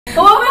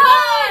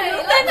Boboiboy,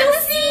 long time no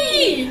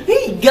see.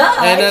 Hey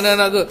guys.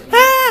 No, good.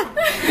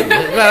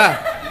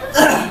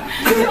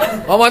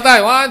 One more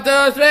time. 1,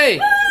 2, 3.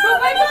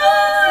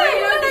 Boboiboy,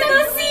 long time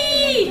no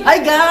see.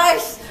 Hi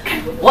guys.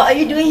 What are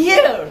you doing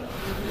here?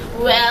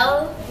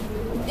 Well,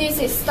 this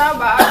is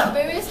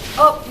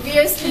Starbucks.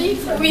 Obviously,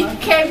 we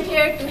came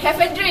here to have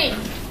a drink.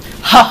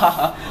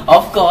 Hahaha.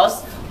 Of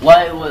course.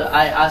 Why would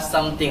I ask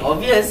something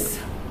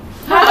obvious?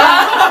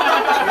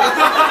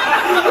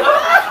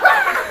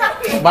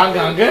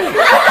 Bangga ke?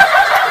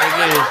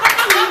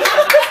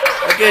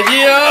 Okay,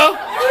 Gio.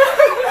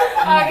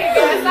 Okay,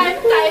 guys, I'm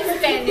tired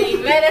standing.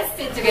 Let us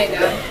sit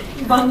together.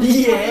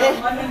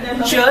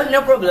 Yeah. Sure,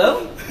 no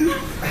problem.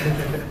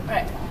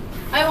 Right.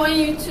 I want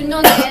you to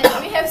know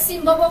that we have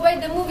seen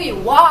Boboiboy the movie.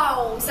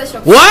 Wow, such a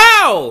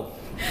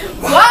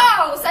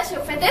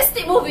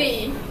fantastic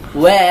movie.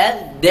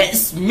 Well,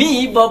 that's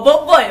me,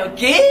 boboiboy,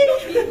 okay?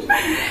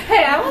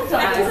 Hey, I want to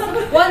ask,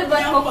 what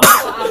about Coco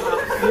to Ama?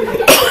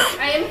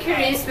 I am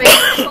curious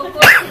whether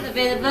Coco is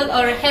available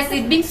or has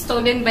it been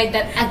stolen by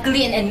that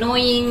ugly and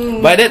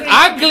annoying...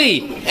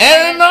 Ugly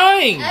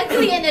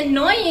and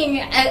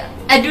annoying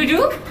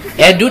Adudu?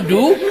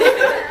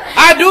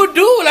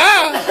 Adudu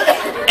lah.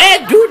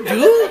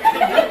 Adudu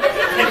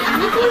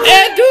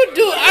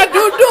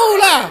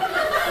lah.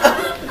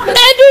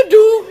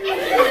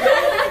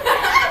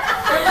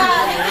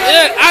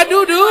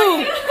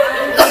 Adudu.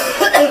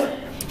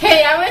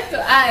 Hey, I want to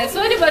ask,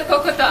 what about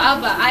Coco to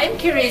Aba? I am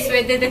curious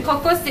whether the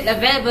Coco is still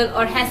available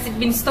or has it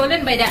been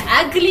stolen by the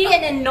ugly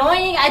and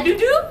annoying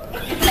Adudu?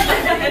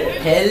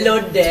 Hello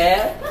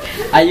there.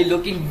 Are you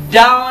looking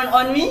down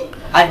on me?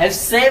 I have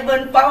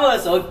 7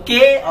 powers,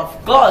 okay?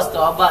 Of course,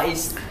 Toaba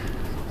is...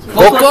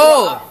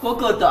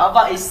 Coco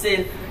Toaba is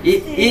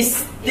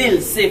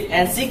still safe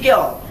and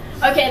secure.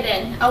 Okay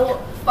then, our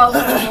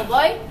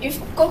boy, if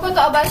Coco to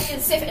Aba is still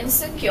safe and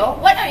secure,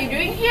 what are you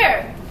doing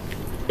here?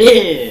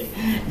 Hey,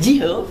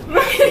 Jiho,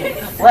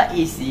 what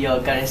is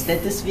your current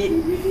status with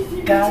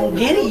Kang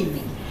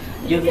Gary?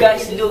 You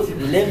guys look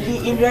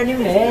lovely in running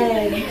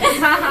man.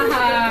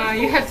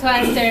 You have to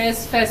answer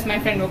us first, my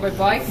friend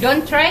Boboiboy.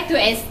 Don't try to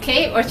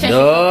escape or change the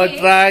Don't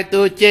topic. try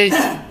to change.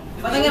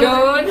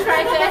 Don't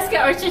try to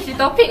escape or change the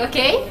topic,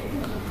 okay?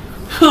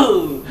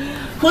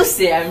 Who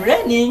say I'm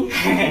running?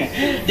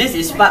 This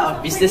is part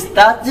of business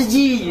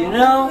strategy, you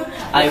know.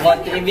 I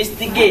want to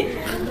investigate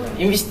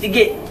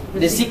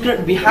the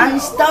secret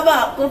behind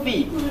Starbucks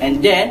coffee,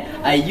 and then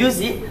I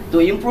use it to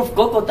improve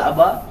Coco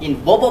Taba in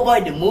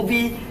Boboiboy the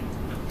movie.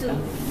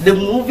 The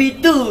movie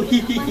too.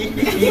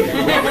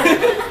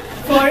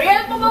 For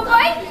real,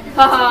 Boboiboy?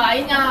 Haha,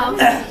 enough.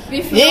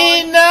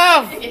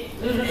 Enough.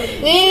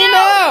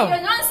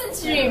 Your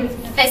nonsense dream.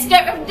 Let's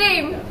grab a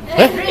dream.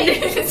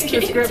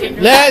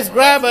 Let's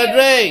grab a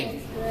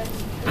drink.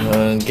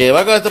 Okay,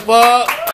 bagus tepuk.